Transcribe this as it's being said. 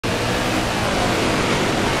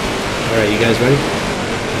Alright, you guys ready?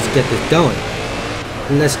 Let's get this going.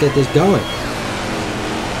 Let's get this going.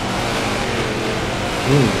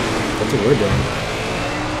 That's what we're doing.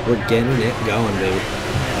 We're getting it going, baby.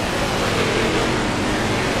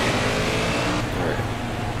 Alright.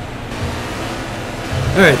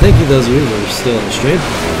 Alright, thank you those of you who are still in the stream.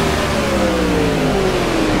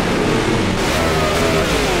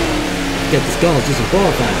 Get this going, let's do some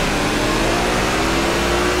qualifying.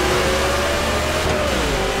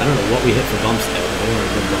 I don't know what we hit for bumps there, but they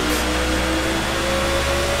weren't good bumps.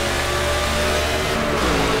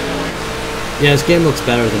 Yeah, this game looks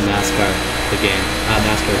better than NASCAR, the game.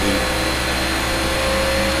 NASCAR Heat.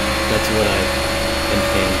 That's what I've been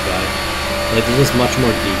pained by. Like, there's just much more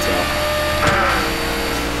detail.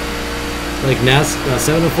 Like,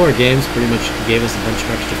 704 games pretty much gave us a bunch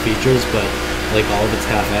of extra features, but, like, all of it's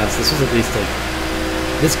half-assed. This was at least, like...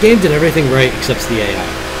 This game did everything right except the AI.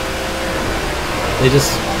 They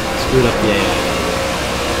just screwed up the AI.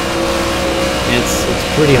 And it's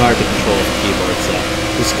pretty hard to control with the keyboard, so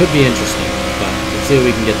this could be interesting, but let's see what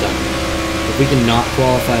we can get done. If we can not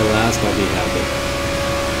qualify last, I'll be happy.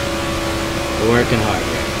 We're working hard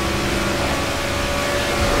here.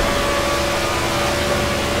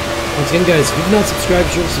 Once again, guys, if you've not subscribed,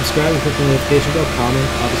 be sure to subscribe and click the notification bell, comment.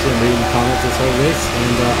 Obviously, I'm reading the comments this whole race,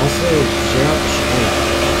 and also share out the show.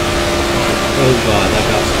 Oh god, that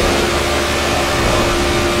got started.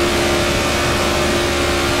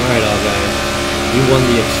 Alright, all guys. You won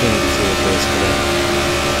the Xfinity Series race today.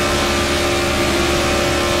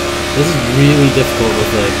 This is really difficult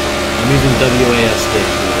with, like, I'm using WASD to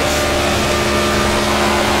do this.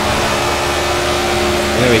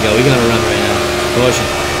 There we go, we got a run right now. Push him.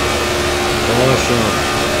 Push him.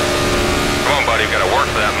 Come on, buddy, you gotta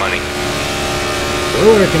work for that money.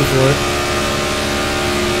 We're working for it.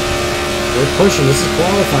 We're pushing, this is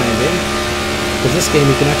qualifying, baby. Because this game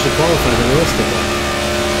you can actually qualify the realistic one.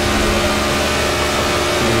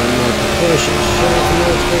 Push and shove, and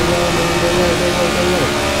let's go low, man, go low, go low, go low.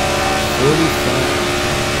 45.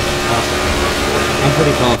 Awesome. I'm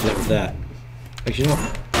pretty confident with that. Actually, no.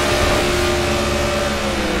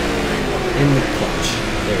 In the clutch.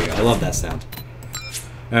 There we go. I love that sound.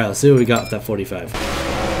 Alright, let's see what we got with that 45.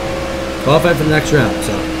 Qualified for the next round,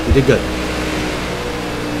 so we did good.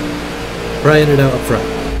 Probably ended out up front.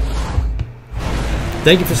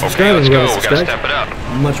 Thank you for subscribing. Okay, let's go. We gotta step it up.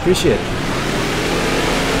 Much appreciated.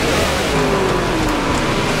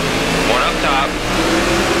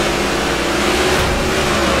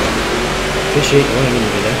 Appreciate you wanting me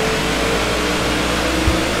to be there.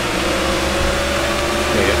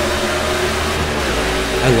 There you go.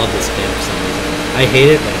 I love this game for some reason. I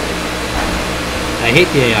hate it, but I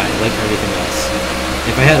hate the AI. I like everything else.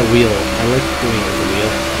 If I had a wheel, I like doing it with the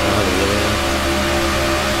wheel. I don't have a wheel right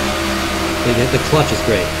now. The clutch is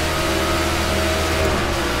great.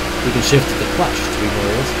 You can shift to the clutch to be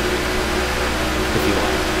more realistic. If you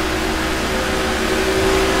want.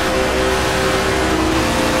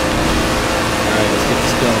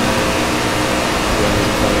 Let's go. I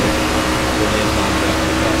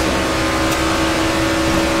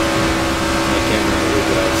can't remember who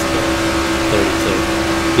drives the 32.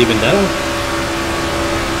 DiBenedetto?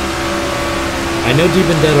 I know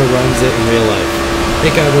DiBenedetto runs it in real life. I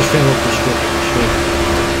think I was trying to look for straight.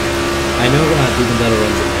 I know DiBenedetto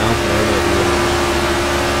runs it now, but I don't know if he runs it.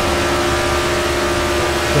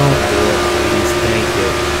 Don't do it, please. Thank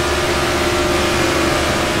you.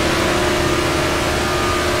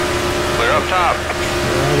 Up top.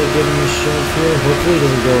 They're giving me a shove here. Hopefully it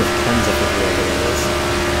doesn't go with tons of whoever it is.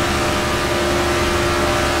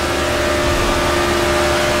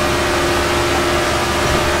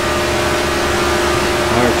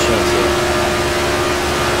 Hard shoves here.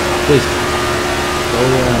 Please. Go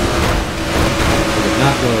around. It did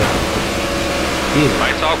not go around. Either.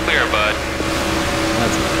 Light's all clear, bud.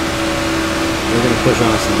 That's it. We're going to push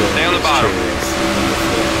on some good. Stay on the bottom.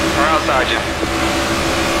 Or outside you.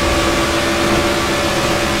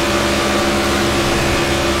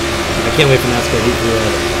 I can't wait for NASCAR Heat to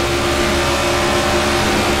run.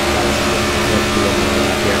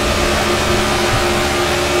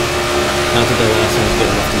 Not that their last one was good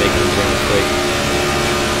enough to make them run straight.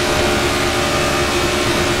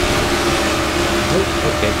 Oh,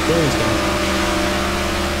 okay, Dylan's gone.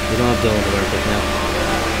 We don't have Dylan to work with now.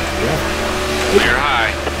 Yeah. Clear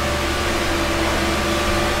high.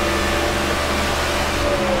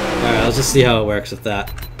 Alright, let's just see how it works with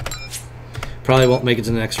that. Probably won't make it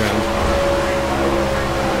to the next round.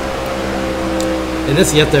 In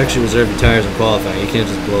this, you have to actually reserve your tires in qualifying. You can't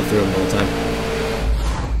just blow through them all the time.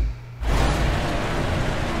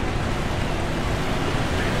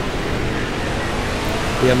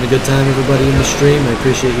 You having a good time, everybody in the stream? I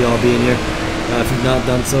appreciate you all being here. If you've not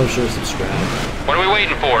done so, sure subscribe. What are we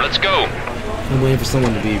waiting for? Let's go. I'm waiting for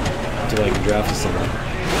someone to draft with someone.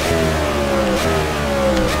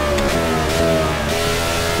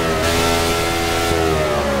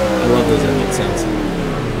 I love those engine sounds.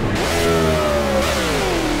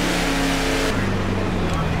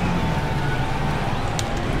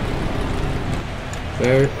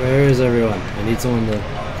 Where is everyone? I need someone to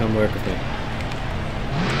come work with me.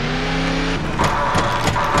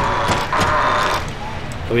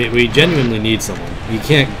 We genuinely need someone. You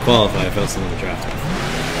can't qualify without someone to draft with.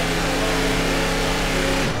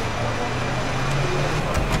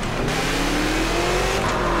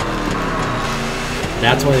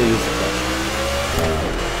 That's why I use the clutch.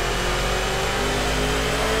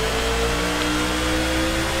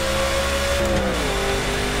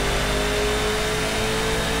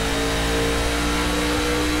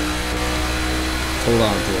 Hold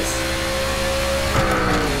on to this.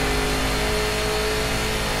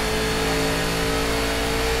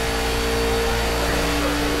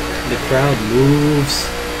 The crowd moves.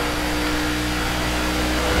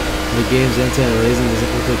 The game's anti-aliasing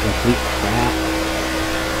doesn't look like complete crap.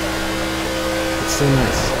 It's so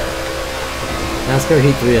nice. NASCAR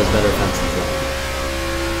Heat 3 has better fences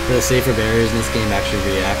though. The safer barriers in this game actually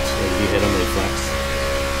react. Like if you hit them, they flex.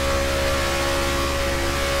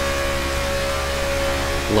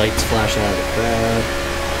 Lights flash out of the crowd.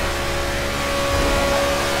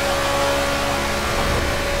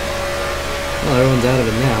 Well, everyone's out of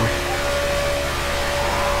it now.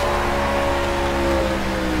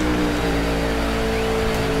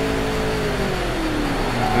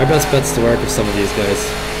 Our best bet's to work with some of these guys.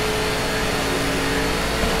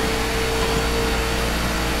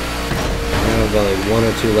 Now we've got like 1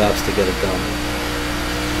 or 2 laps to get it done.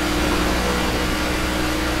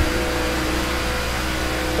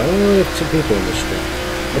 I don't really have 2 people in this stream.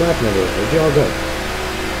 What happened over there? Where'd you all go?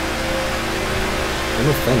 I'm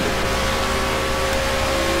offended.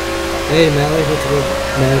 Hey, Mally, what's up?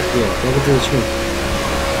 Yeah, welcome to the stream.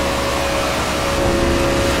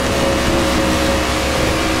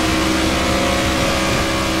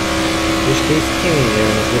 Which case Kane there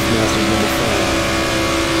on the Cliffmasters number 5.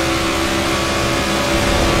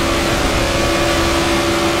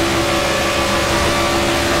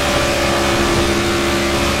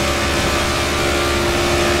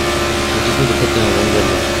 I just need to put down one good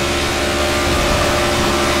one.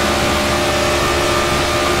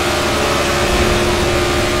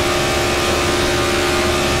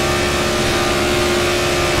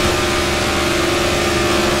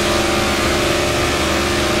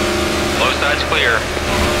 Side's clear. I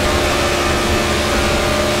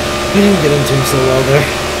didn't get into him so well there.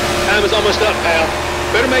 Time is almost up, pal.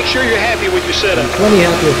 Better make sure you're happy with your setup. I'm plenty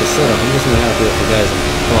happy with the setup. I'm just not happy with the guys I'm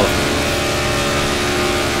qualifying.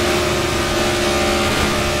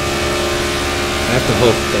 I have to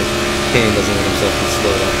hope that Kane doesn't let himself get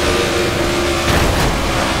slowed up by the other guy.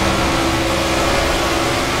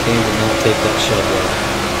 Kane did not take that shove well.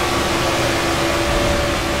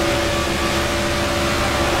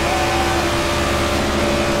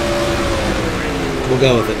 We'll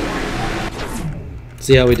go with it.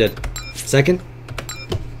 See how we did. Second?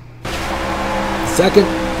 Second.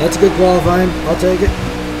 That's a good qualifying. I'll take it.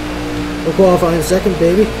 We're qualifying second,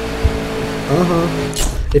 baby.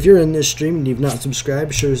 If you're in this stream and you've not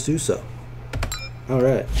subscribed, sure as do so.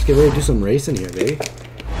 Alright. Let's get ready to do some racing here, baby.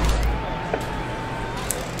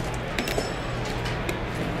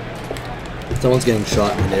 Someone's getting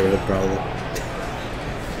shot in the neighborhood, probably.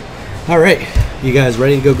 Alright. You guys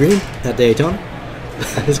ready to go green at Daytona?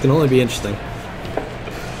 This can only be interesting.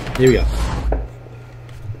 Here we go.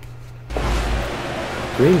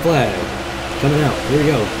 Green flag. Coming out. Here we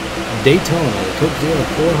go. Daytona, the Coke Zero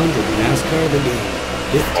 400, NASCAR the game.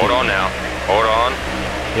 15. Hold on now. Hold on.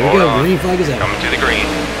 Here we go. Green flag is out. Coming to the green.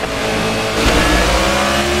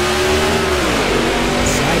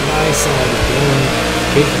 Side by side with Dylan.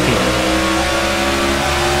 Kate King.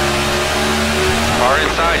 Far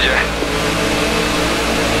inside you.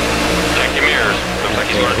 Check your mirrors. Looks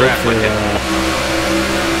like he's going to draft with you.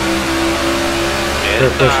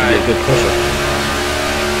 Third push would be a good pusher.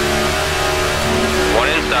 One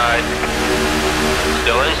inside.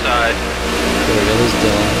 Still inside. There goes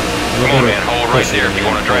Dylan. Come on, man. Hold right there if you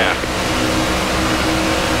want to draft.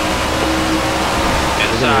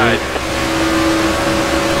 Inside.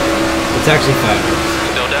 It's actually 5 minutes.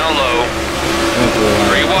 Still down low.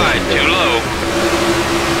 3 wide. Too low.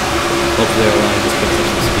 Hopefully our line just picks up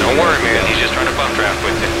some speed. Don't worry, man. He's just trying to bump draft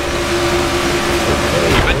with you.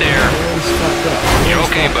 Keep it there. You're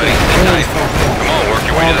okay, buddy. Sit tight. Come on, work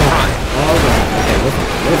your way to the front. All right. Okay,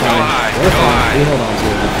 We're Go fine. high. We're Go fine. high. We hold on to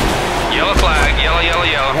it. Yellow flag. Yellow, yellow,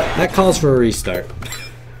 yellow. That calls for a restart.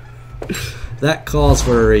 That calls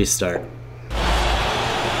for a restart.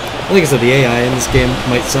 Like I said, the AI in this game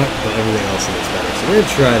might suck, but everything else in it's better. So we're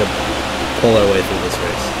gonna try to pull our way through this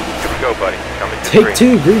race. Here we go, buddy. Coming to Take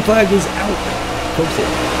two. Green flag is out. Coax it.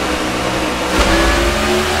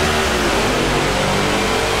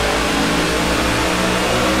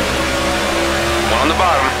 One on the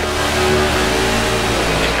bottom.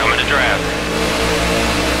 He's coming to draft.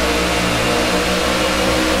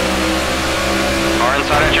 Car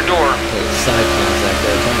inside at your door. Little side contact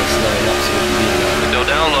there. Trying to slow it up so we can beat it. Still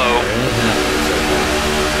down low.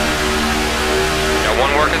 Got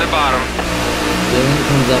one work at the bottom. Dylan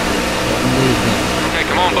comes up with only him. Okay,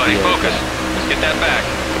 come on, buddy. Focus. Let's get that back.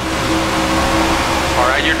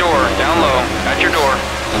 Car at your door. Down low. At your door.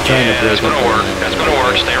 I'm trying to break that's gonna up work. the line. That's gonna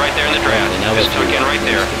work. Stay right there in the draft. Okay, now Just we're tuck in through. right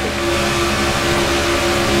there.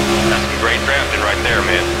 That's some great drafting right there,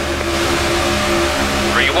 man.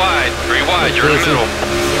 Three wide. Three wide. You're in the middle.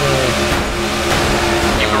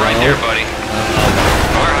 Keep it right there, buddy.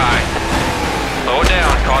 Car high. Slow it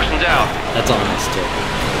down. Caution's out. That's on us too.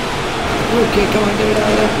 Okay, come on, get it out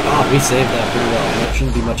of there. Oh, we saved that pretty well. That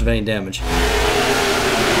shouldn't be much of any damage.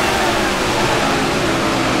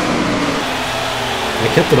 I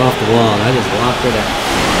kept it off the wall and I just locked it out.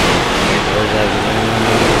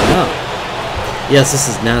 Oh. Yes, this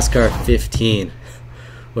is NASCAR 15,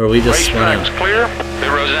 where we just Racetrack's clear. Pit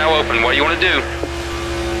road's now open. What do you want to do?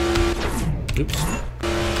 Oops.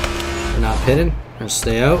 We're not pitting. We're gonna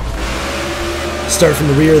stay out. Start from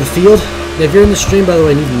the rear of the field. Now, if you're in the stream, by the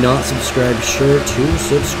way, and you've not subscribed, be sure to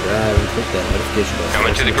subscribe and click that notification button.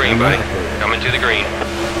 Coming to the green, buddy. Coming to the green.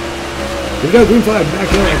 Here we go, green flag, back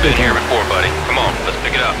here. We've been here before, buddy. Come on, let's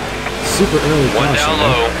pick it up. Super early One caution, down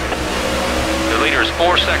man. low. The leader is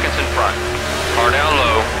 4 seconds in front. Car down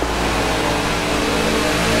low.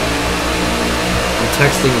 I'm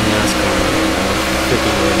texting in NASCAR. 50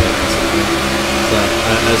 more minutes. So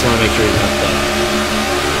I just want to make sure you have that.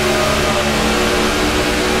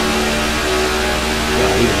 Yeah,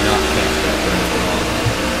 we did not catch that burn at all.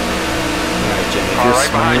 Alright, Jimmy. If Car you're right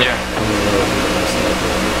behind smart, you. I'm gonna lower the rest of that.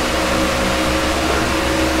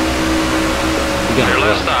 We got Your to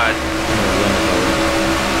left run. side. I'm gonna run it over.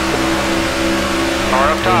 Car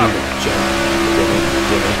up top. Jimmy.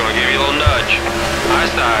 It's going to give you a little nudge. High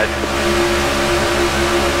side.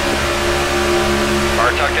 Car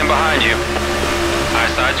tucked in behind you. High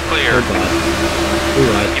side's clear. Good bye. You're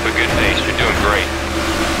right. Keep a good pace. You're doing great.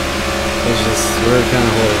 It's just, we're kind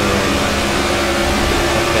of holding our own.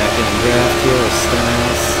 Back in the draft here with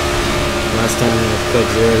Styles. Last time with Code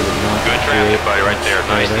Zero did not Good drafting, buddy, right there.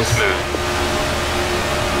 Nice and smooth.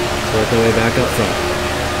 Let's work our way back up front.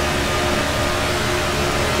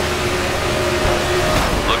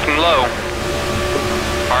 Looking low.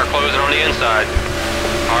 Car closing on the inside.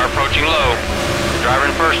 Car approaching low. Driver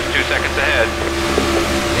in first, 2 seconds ahead.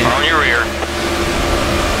 Car on your rear.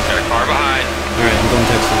 Got a car behind. Alright, I'm going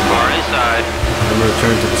texting. Car inside. I'm going to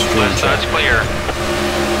return to the stream Left chat. side's clear.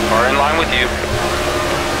 Car in line with you.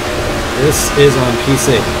 This is on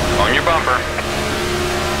PC. On your bumper.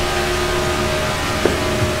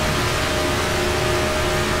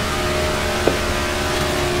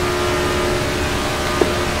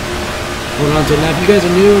 Hold on to it. Now, if you guys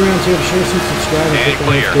are new around here, be sure to subscribe and click the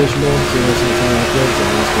clear. notification bell so you listen to time uploads and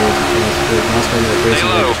NASCAR and channel support. NASCAR North Racing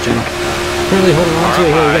low. Lakers channel. Currently holding on to it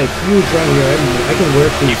here. We got a huge run here. I can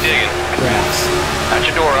work these Keep digging. graphs. At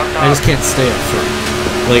your door up top. I just can't stay up front.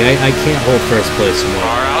 Like, I can't hold first place more.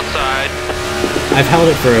 Car outside. I've held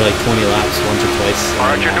it for like 20 laps once or twice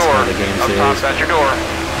Car at in your NASCAR, door. the game Up series. top at your door.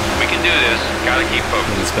 We can do this. Gotta keep focused.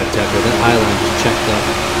 Really spectacular. That Highline just checked up.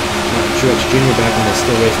 Truex Jr. back when they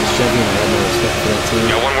still raced the Chevy, and I had no respect for that team.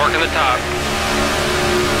 Got one working the top.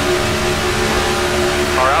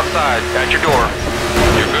 Car outside, at your door.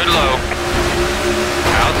 You're good low.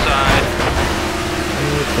 Outside.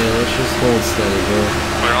 Okay, let's just hold steady, bro.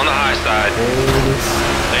 We're on the high side. Hold it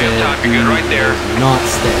Stay up top, you're good right there. Not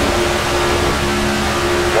steady.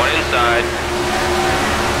 One inside.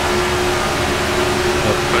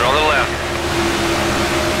 Put it on the left.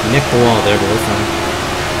 Nick the wall there, but we're fine.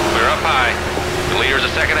 We're up high. The leader's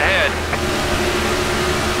a second ahead.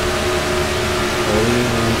 Holding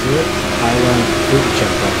on to it. Highline completely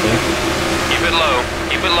checked back there. Keep it low.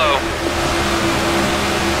 Keep it low.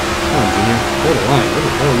 Come on, Junior. Hold the line. Where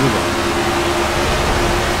the hell are you going?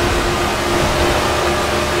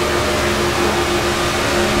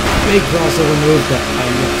 Big crossover move that I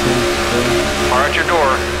mixed in. Car at your door.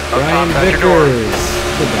 Up Brian top, at your door. Vickers.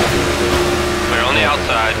 Good back here. We're on the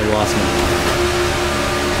outside. I lost my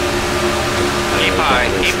Keep high.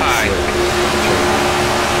 Keep high.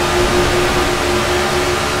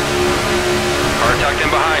 Car tucked in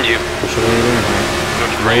behind you.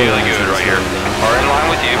 Looks really good right here. Car in line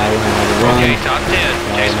with you. Okay, top 10.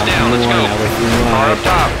 Chase it down. Let's go. Car up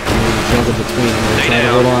top. Jump in between. Stay Try to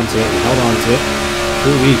down. hold on to it. Held on to it.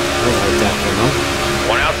 Too weak. Definitely not.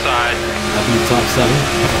 One outside. Up in the top 7.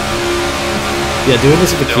 Yeah, doing this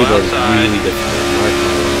with the Still keyboard is outside. really difficult. Mark my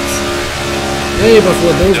words. Hey,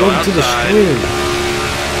 Buffalo Bills, Still welcome to the outside. stream.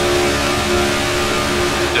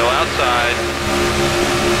 Still outside.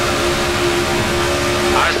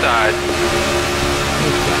 High side.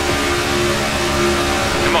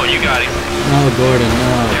 Come on, you got him. No, Gordon,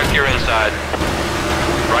 no. Check your inside.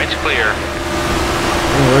 Right's clear.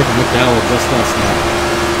 We're working with Dowell, just us now.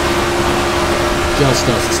 Just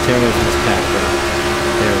us. It's Terry from this pack, bro.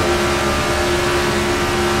 Terry.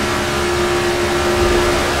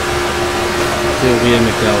 See what we and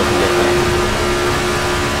McDowell can get back.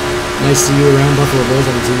 Nice to see you around, Buffalo Bills. I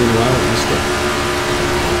haven't seen you in a while. I missed it.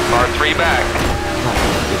 Car 3 back.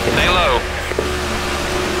 Okay. Stay low.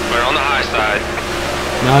 We're on the high side.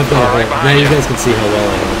 Now I've got Car right it. Now behind you you. guys can see how well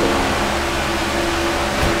I handle it.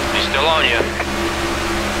 He's still on you.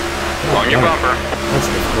 On your darn. bumper. That's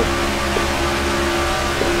difficult.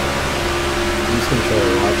 I'm just gonna try to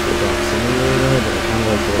watch the proximity there, but I kind of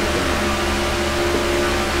like to look down.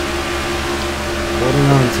 Holding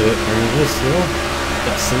on to it, apparently still.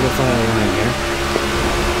 Got single file line here.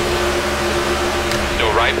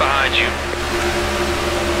 Still right behind you.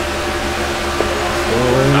 Still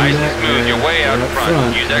wearing Nice that and smooth. You're way out in up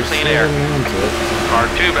front. Use that We're clean still air. holding on to it. Car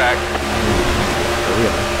 2 back. There we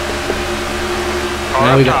are. Car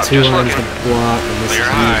Now up we got top. 2 Just lines looking. to block, and this Clear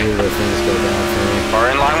is high. usually where things go down for me. Car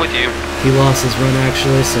in line with you. He lost his run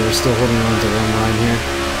actually, so we're still holding on to one line here.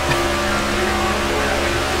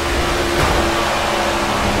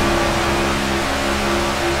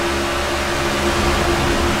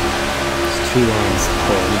 There's 2 lines to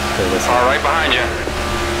pull. I need to pull this Car out. right behind you.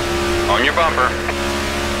 On your bumper.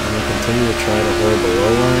 I'm going to continue to try to hold the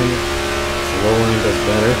low line. The low line does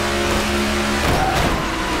better.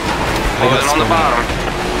 I got Closing on the spun out. bottom.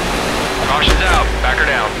 Caution's out. Back her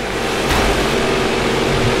down.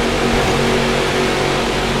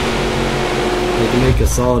 I can make a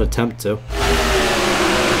solid attempt to.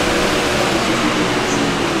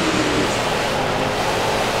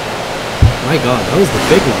 My god, that was the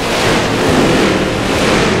big one.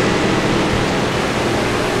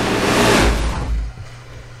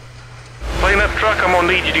 Clean up truck, I'm gonna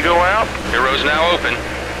need you to go out. Your road's now open.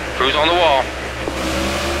 Cruise on the wall.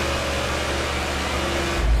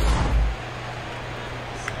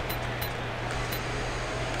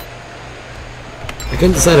 I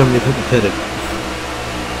couldn't decide how many people pitted.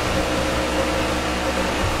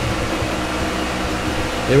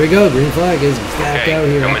 There we go, green flag is back Okay, out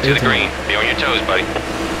here. coming at to the Daytona. green. Be on your toes, buddy.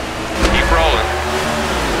 Keep rolling.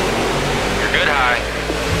 You're good high.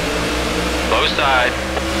 Low side.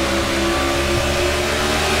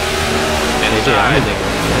 AJ, I'm Inside. gonna take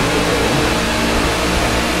one.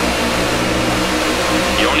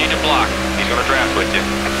 You don't need to block. He's gonna draft with you.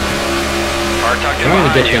 Car tucked in Trying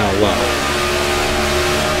to behind get you. down low.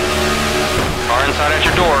 Car inside at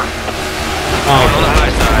your door. Oh, Going on the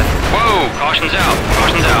high side. Whoa! Caution's out.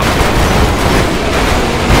 Caution's out.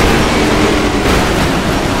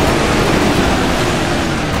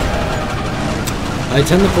 I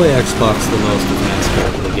tend to play Xbox the most with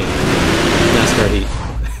NASCAR for the game. NASCAR Heat.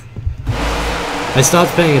 I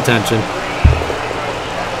stopped paying attention.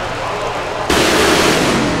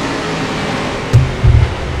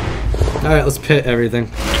 Alright, let's pit everything.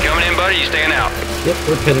 You coming in, buddy? You staying out? Yep,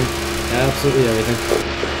 we're pitting. Absolutely everything.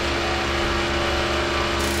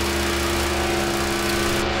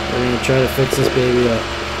 We're gonna try to fix this baby up.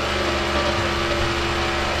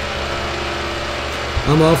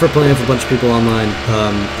 I'm all for playing with a bunch of people online.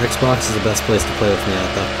 Xbox is the best place to play with me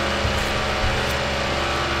at, though.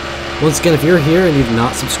 Once again, if you're here and you've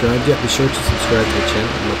not subscribed yet, be sure to subscribe to the channel.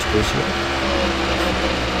 Much appreciated.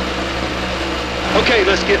 Okay,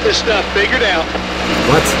 let's get this stuff figured out.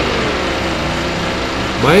 What?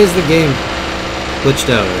 Why is the game glitched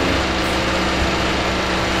out right now?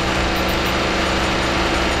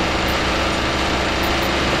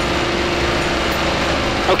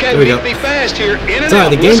 Okay, There we we need go. to be fast here. In and Sorry, out.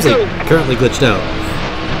 the game's Let's go. like currently glitched out.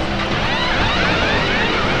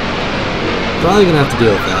 Probably gonna have to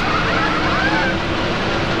deal with that.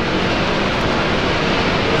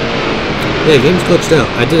 Yeah, the game's glitched out.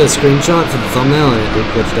 I did a screenshot for the thumbnail and it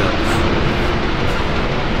glitched out.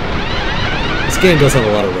 This game does have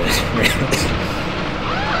a lot of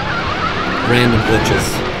random glitches.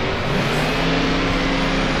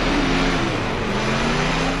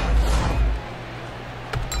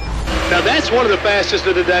 Now that's one of the fastest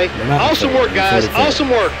of the day. Awesome work, guys.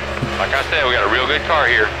 Awesome work. Like I said, we got a real good car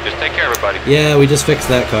here. Just take care of it, buddy. Yeah, we just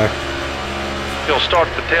fixed that car. You'll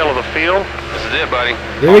start at the tail of the field. This is it, buddy.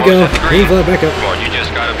 Here we go. Almost at the green. Fly back up. Come on, you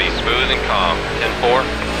just gotta be smooth and calm. 10-4.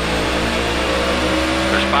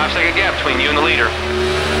 There's a 5-second gap between you and the leader.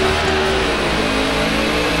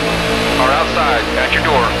 Car outside, at your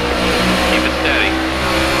door. Keep it steady.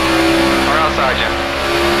 Car outside you.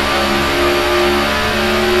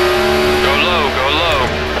 Go low, go low.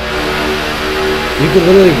 You can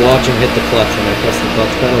literally watch him hit the clutch when I press the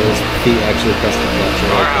clutch pedal. His feet actually press the clutch.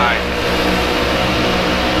 Car high.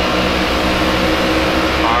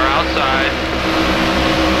 Car outside.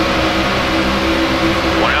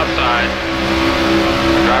 One outside.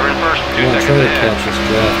 Driver in first, 2 I'm seconds trying to ahead. catch this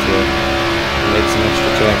draft here. Make some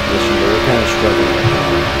extra track position, but we're kind of struggling right now.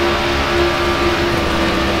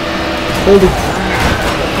 Hold it.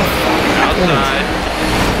 Outside.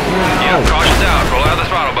 Yeah, caution's out. Roll out the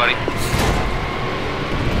throttle, buddy.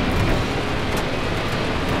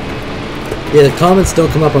 Yeah, the comments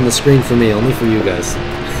don't come up on the screen for me, only for you guys.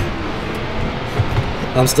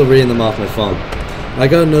 I'm still reading them off my phone. I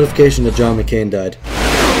got a notification that John McCain died.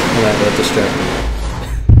 And that distracted me.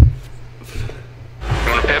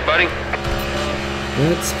 You want to pit, buddy?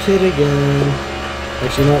 Let's pit again.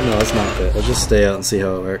 Actually, no, let's not pit. Let's just stay out and see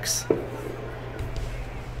how it works.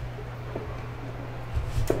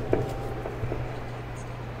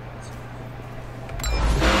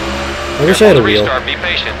 I wish I had a wheel. Restart, be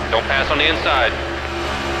patient. Don't pass on the inside.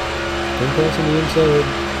 Don't pass on the inside.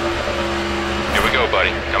 Here we go,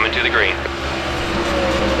 buddy. Coming to the green.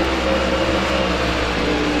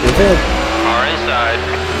 Go ahead. Car inside.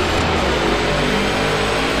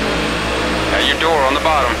 At your door on the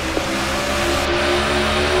bottom.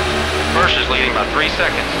 First is leading by 3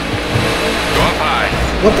 seconds. Go up high.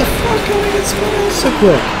 What the fuck? How did I get spun out so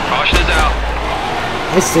quick? Caution is out.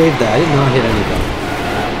 I saved that. I did not hit anything.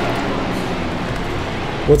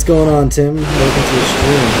 What's going on, Tim? Welcome to the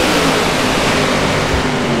stream.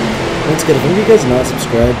 Once again, if any of you guys are not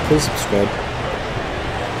subscribed, please subscribe.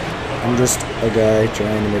 I'm just a guy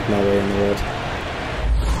trying to make my way in the world.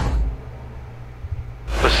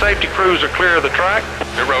 The safety crews are clear of the track.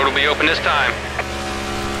 The road will be open this time.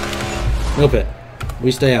 No pit.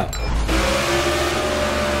 We stay out.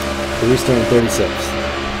 We restart in 36.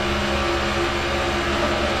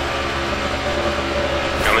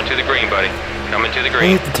 Coming to the green, buddy. Coming to the I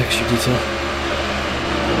green. like the texture detail.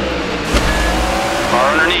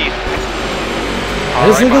 Car underneath. I Car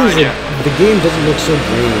just right think behind you. the game doesn't look so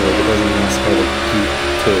grainy like it does in NASCAR like Heat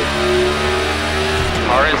 2.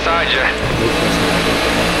 Car inside you.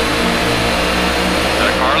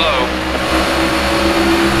 That car low.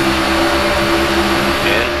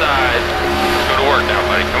 Inside. Let's go to work now,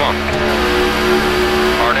 buddy. Come on.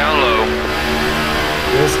 Car down low.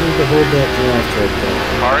 You just need to hold that draft right there.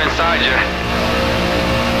 Car inside you.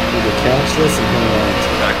 Need to catch this and hang on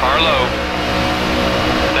to it. Got a car low.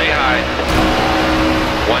 Stay high.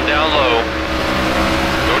 One down low.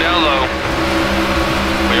 Go down low.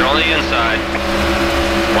 Clear on the inside.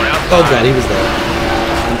 One outside. Oh god, he was there.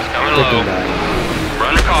 He's coming low.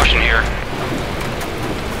 Run to caution here.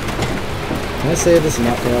 Can I say this and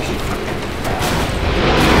not caution?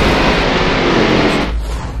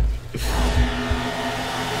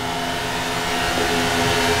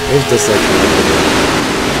 There's this like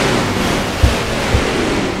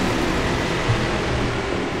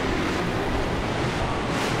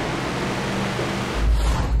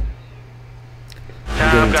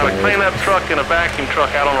I've got a cleanup truck and a vacuum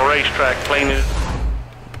truck out on a racetrack cleaning it.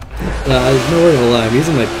 there's no way to lie. I'm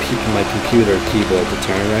using my computer keyboard to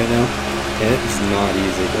turn right now, and it's not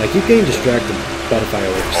easy. I keep getting distracted by the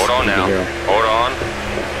fireworks. Hold on now. Hold on.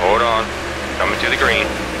 Hold on. Coming to the green.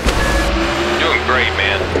 Doing great,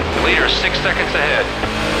 man. The leader is 6 seconds ahead.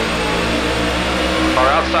 Car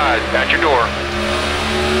outside. At your door.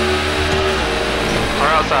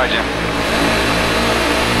 Car outside you.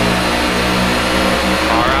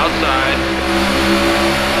 Car outside.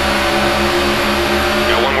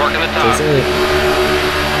 Got one working the top.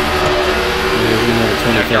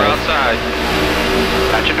 Check your outside.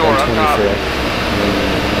 At your door up top.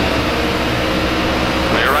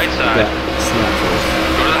 On your right side.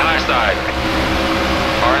 Go to the high side.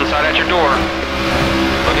 Car inside at your door.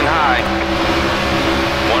 Looking high.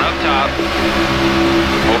 One up top.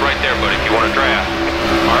 Hold right there, buddy, if you want to draft.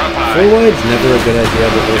 Car up high. Full wide's never a good idea,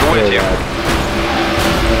 but we're You're with you.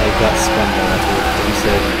 And I got spun by that. What you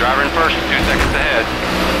say? The driver in first, 2 seconds ahead.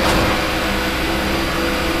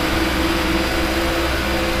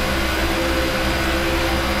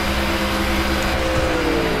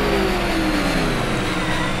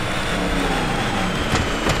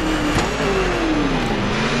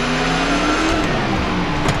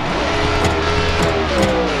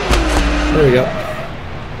 we go.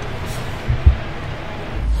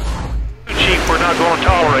 Too cheap, we're not going to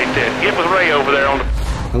tolerate that. Get with Ray over there on the...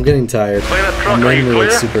 I'm getting tired. Clean up truck, I'm are you really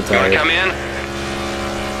clear? super You wanna tired. come in?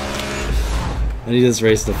 I need this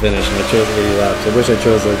race to finish, and I chose 80 laps. I wish I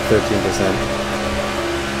chose like 13%.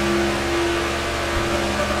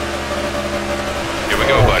 Here we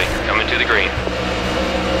go, buddy. Coming to the green.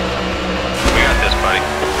 We got this, buddy.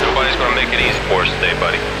 Nobody's gonna make it easy for us today,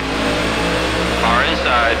 buddy. Car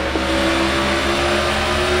inside.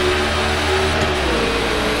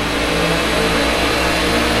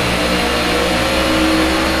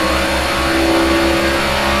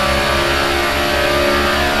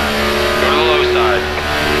 Go to the low side.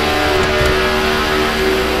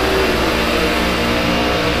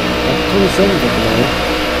 I'm 27th at the moment.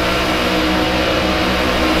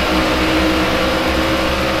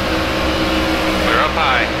 Put her up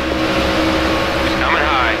high. He's coming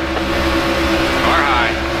high. Car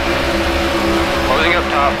high. Closing up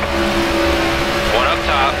top. One up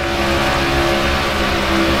top.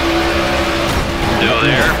 Still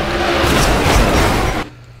there.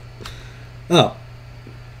 Oh.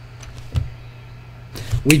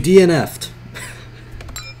 We DNF'd.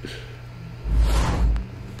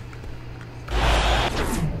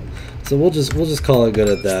 So we'll just call it good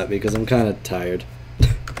at that because I'm kind of tired.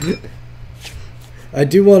 I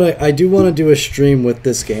do want to do a stream with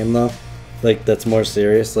this game though. Like that's more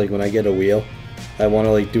serious, like when I get a wheel. I want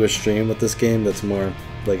to like do a stream with this game that's more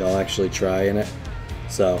like I'll actually try in it.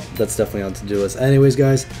 So that's definitely on to-do list. Anyways,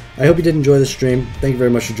 guys, I hope you did enjoy the stream. Thank you very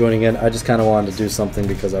much for joining in. I just kind of wanted to do something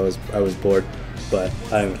because I was bored, but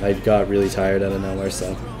I got really tired out of nowhere,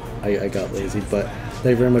 so I got lazy. But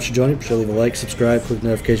thank you very much for joining. Be sure to leave a like, subscribe, click the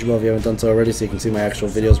notification bell if you haven't done so already, so you can see my actual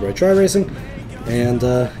videos where I try racing. And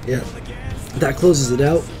yeah, that closes it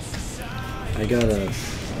out. I gotta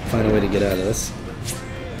find a way to get out of this.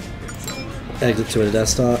 Exit to the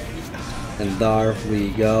desktop, and there we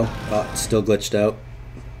go. Oh, it's still glitched out.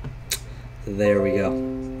 There we go.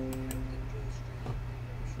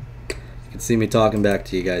 You can see me talking back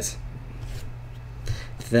to you guys.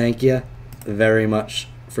 Thank you very much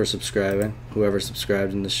for subscribing, whoever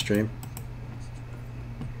subscribed in the stream.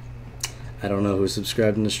 I don't know who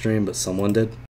subscribed in the stream, but someone did.